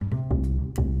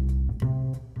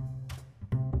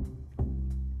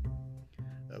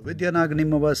ವಿದ್ಯಾನಾಗ್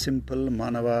ನಿಮ್ಮವ simple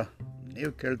ಮಾನವ. ನೀವು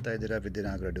ಕೇಳ್ತಾ ಇದ್ದೀರಾ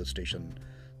ವಿದ್ಯಾನಾಗ್ ರೇಡಿಯೋ ಸ್ಟೇಷನ್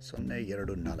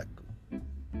 024.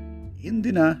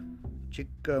 ಇಂದಿನ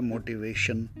ಚಿಕ್ಕ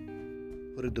ಮೋಟಿವೇಶನ್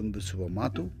ಹುರಿದುಂಬಿಸುವ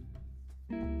ಮಾತು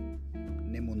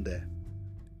ನಿಮ್ಮ ಮುಂದೆ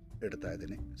ಇಡ್ತಾ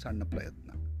ಇದ್ದೀನಿ. ಸಣ್ಣ ಪ್ರಯತ್ನ,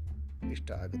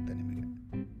 ಇಷ್ಟ ಆಗುತ್ತೆ ನಿಮಗೆ.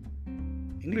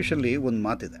 ಇಂಗ್ಲೀಷಲ್ಲಿ ಒಂದು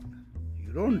ಮಾತಿದೆ, you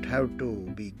don't have to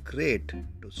be great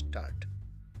to start,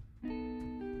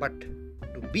 but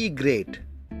to be great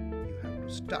you have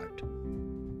to start.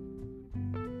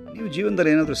 ನೀವು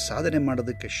ಜೀವನದಲ್ಲಿ ಏನಾದರೂ ಸಾಧನೆ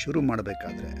ಮಾಡೋದಕ್ಕೆ ಶುರು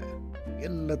ಮಾಡಬೇಕಾದ್ರೆ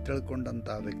ಎಲ್ಲ ತಿಳ್ಕೊಂಡಂಥ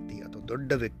ವ್ಯಕ್ತಿ ಅಥವಾ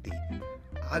ದೊಡ್ಡ ವ್ಯಕ್ತಿ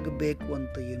ಆಗಬೇಕು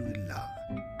ಅಂತ ಏನೂ ಇಲ್ಲ.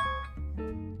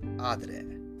 ಆದರೆ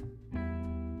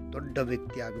ದೊಡ್ಡ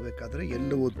ವ್ಯಕ್ತಿ ಆಗಬೇಕಾದ್ರೆ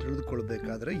ಎಲ್ಲವೂ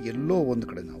ತಿಳಿದುಕೊಳ್ಬೇಕಾದ್ರೆ ಎಲ್ಲೋ ಒಂದು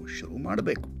ಕಡೆ ನಾವು ಶುರು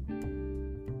ಮಾಡಬೇಕು.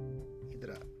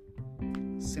 ಇದರ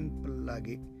ಸಿಂಪಲ್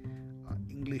ಆಗಿ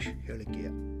ಇಂಗ್ಲಿಷ್ ಹೇಳಿಕೆಯ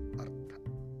ಅರ್ಥ,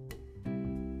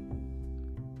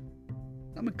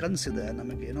 ನಮಗೆ ಕನಸಿದೆ,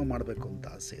 ನಮಗೆ ಏನೋ ಮಾಡಬೇಕು ಅಂತ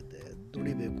ಆಸೆ ಇದೆ,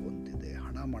 ದುಡಿಬೇಕು ಅಂತಿದೆ,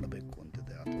 ಹಣ ಮಾಡಬೇಕು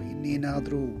ಅಂತಿದೆ, ಅಥವಾ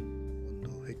ಇನ್ನೇನಾದರೂ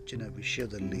ಒಂದು ಹೆಚ್ಚಿನ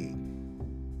ವಿಷಯದಲ್ಲಿ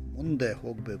ಮುಂದೆ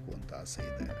ಹೋಗಬೇಕು ಅಂತ ಆಸೆ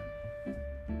ಇದೆ,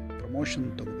 ಪ್ರಮೋಷನ್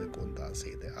ತಗೋಬೇಕು ಅಂತ ಆಸೆ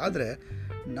ಇದೆ. ಆದರೆ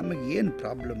ನಮಗೇನು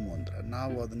ಪ್ರಾಬ್ಲಮ್ಮು ಅಂದರೆ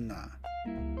ನಾವು ಅದನ್ನು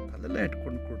ಅಲ್ಲೆಲ್ಲ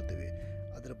ಇಟ್ಕೊಂಡು ಕೊಡ್ತೀವಿ,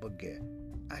 ಅದರ ಬಗ್ಗೆ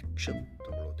ಆ್ಯಕ್ಷನ್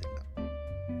ತಗೊಳ್ಳೋದಿಲ್ಲ.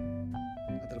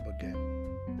 ಅದರ ಬಗ್ಗೆ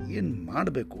ಏನು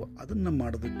ಮಾಡಬೇಕು ಅದನ್ನು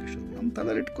ಮಾಡೋದಕ್ಕೆ ಶುರು ನಮ್ಮ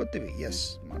ತಲೆಯಲ್ಲಿ ಇಟ್ಕೋತೀವಿ, ಎಸ್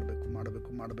ಮಾಡಬೇಕು ಮಾಡಬೇಕು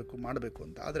ಮಾಡಬೇಕು ಮಾಡಬೇಕು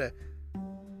ಅಂತ. ಆದರೆ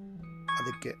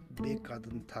ಅದಕ್ಕೆ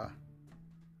ಬೇಕಾದಂಥ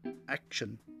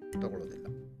ಆ್ಯಕ್ಷನ್ ತಗೊಳ್ಳೋದಿಲ್ಲ.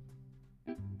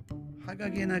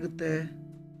 ಹಾಗಾಗಿ ಏನಾಗುತ್ತೆ,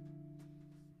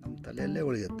 ನಮ್ಮ ತಲೆಯಲ್ಲೇ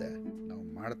ಉಳಿಯುತ್ತೆ, ನಾವು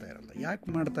ಮಾಡ್ತಾ ಇರಲ್ಲ. ಯಾಕೆ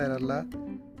ಮಾಡ್ತಾ ಇರಲ್ಲ?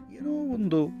 ಏನೋ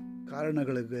ಒಂದು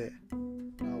ಕಾರಣಗಳಿಗೆ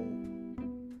ನಾವು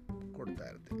ಕೊಡ್ತಾ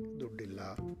ಇರ್ತೀವಿ. ದುಡ್ಡಿಲ್ಲ,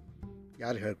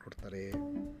 ಯಾರು ಹೇಳ್ಕೊಡ್ತಾರೆ,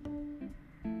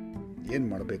 ಏನು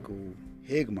ಮಾಡಬೇಕು,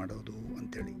 ಹೇಗೆ ಮಾಡೋದು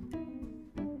ಅಂಥೇಳಿ.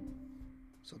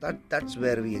 So that's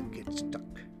where we get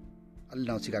stuck. ಅಲ್ಲಿ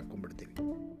ನಾವು ಸಿಗಾಕೊಂಡ್ಬಿಡ್ತೀವಿ.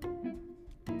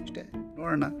 ಅಷ್ಟೇ,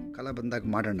 ನೋಡೋಣ, ಕಾಲ ಬಂದಾಗ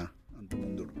ಮಾಡೋಣ ಅಂತ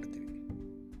ಮುಂದೂಡ್ಬಿಡ್ತೀವಿ.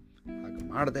 ಹಾಗೆ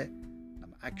ಮಾಡದೆ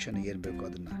ನಮ್ಮ ಆ್ಯಕ್ಷನ್ ಏನು ಬೇಕೋ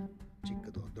ಅದನ್ನು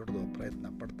ಚಿಕ್ಕದು ದೊಡ್ಡದು ಪ್ರಯತ್ನ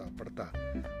ಪಡ್ತಾ ಪಡ್ತಾ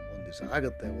ಒಂದು ದಿವಸ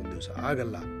ಆಗುತ್ತೆ, ಒಂದು ದಿವಸ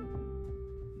ಆಗಲ್ಲ.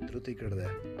 ಧೃತಿ ಕೆಡದೆ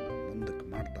ಮುಂದಕ್ಕೆ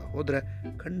ಮಾಡ್ತಾ ಹೋದರೆ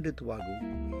ಖಂಡಿತವಾಗೂ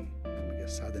ನಮಗೆ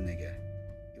ಸಾಧನೆಗೆ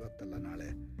ಇವತ್ತಲ್ಲ ನಾಳೆ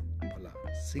ಫಲ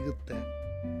ಸಿಗುತ್ತೆ.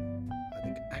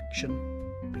 ಅದಕ್ಕೆ ಆ್ಯಕ್ಷನ್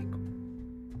ಬೇಕು.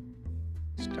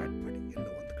 ಸ್ಟಾರ್ಟ್ ಮಾಡಿ,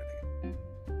 ಎಲ್ಲೋ ಒಂದು ಕಡೆಗೆ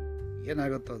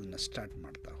ಏನಾಗುತ್ತೋ ಅದನ್ನು ಸ್ಟಾರ್ಟ್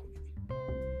ಮಾಡ್ತಾ ಹೋಗಿ.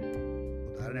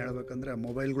 ಉದಾಹರಣೆ ಹೇಳ್ಬೇಕಂದ್ರೆ,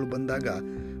 ಮೊಬೈಲ್ಗಳು ಬಂದಾಗ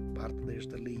ಭಾರತ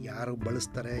ದೇಶದಲ್ಲಿ ಯಾರು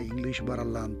ಬಳಸ್ತಾರೆ, ಇಂಗ್ಲೀಷ್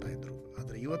ಬರಲ್ಲ ಅಂತ ಇದ್ರು.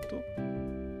 ಆದರೆ ಇವತ್ತು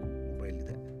ಮೊಬೈಲ್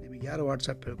ಇದೆ. ನಿಮಗೆ ಯಾರು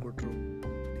ವಾಟ್ಸಪ್ ಹೇಳ್ಕೊಟ್ರು,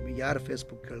 ನಿಮಗೆ ಯಾರು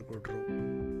ಫೇಸ್ಬುಕ್ ಹೇಳ್ಕೊಟ್ರು,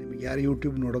 ನಿಮಗೆ ಯಾರು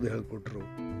ಯೂಟ್ಯೂಬ್ ನೋಡೋದು ಹೇಳ್ಕೊಟ್ರು?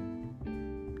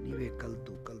 ನೀವೇ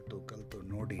ಕಲಿತು ಕಲಿತು ಕಲಿತು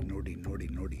ನೋಡಿ ನೋಡಿ ನೋಡಿ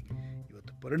ನೋಡಿ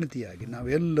ಇವತ್ತು ಪರಿಣಿತಿಯಾಗಿ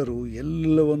ನಾವೆಲ್ಲರೂ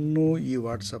ಎಲ್ಲವನ್ನೂ ಈ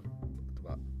ವಾಟ್ಸಪ್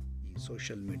ಅಥವಾ ಈ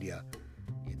ಸೋಷಿಯಲ್ ಮೀಡಿಯಾ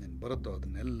ಏನೇನು ಬರುತ್ತೋ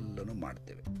ಅದನ್ನೆಲ್ಲನೂ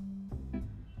ಮಾಡ್ತೇವೆ.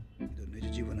 ಇದು ನಿಜ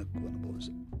ಜೀವನಕ್ಕೂ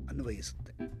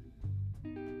ಅನ್ವಯಿಸುತ್ತೆ.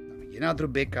 ನಮಗೇನಾದರೂ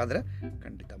ಬೇಕಾದರೆ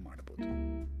ಖಂಡಿತ ಮಾಡ್ಬೋದು.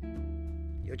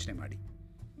 ಯೋಚನೆ ಮಾಡಿ,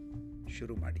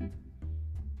 ಶುರು ಮಾಡಿ,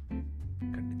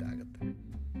 ಖಂಡಿತ ಆಗುತ್ತೆ.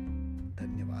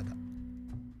 ಧನ್ಯವಾದ.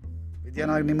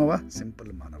 ವಿದ್ಯಾನಾಗ್ ನಿಮ್ಮವ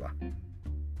ಸಿಂಪಲ್ ಮಾನವ.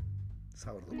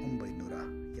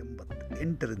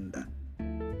 1988ರಿಂದ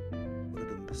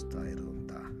ಹುರಿದುಂಬಿಸ್ತಾ ಇರೋ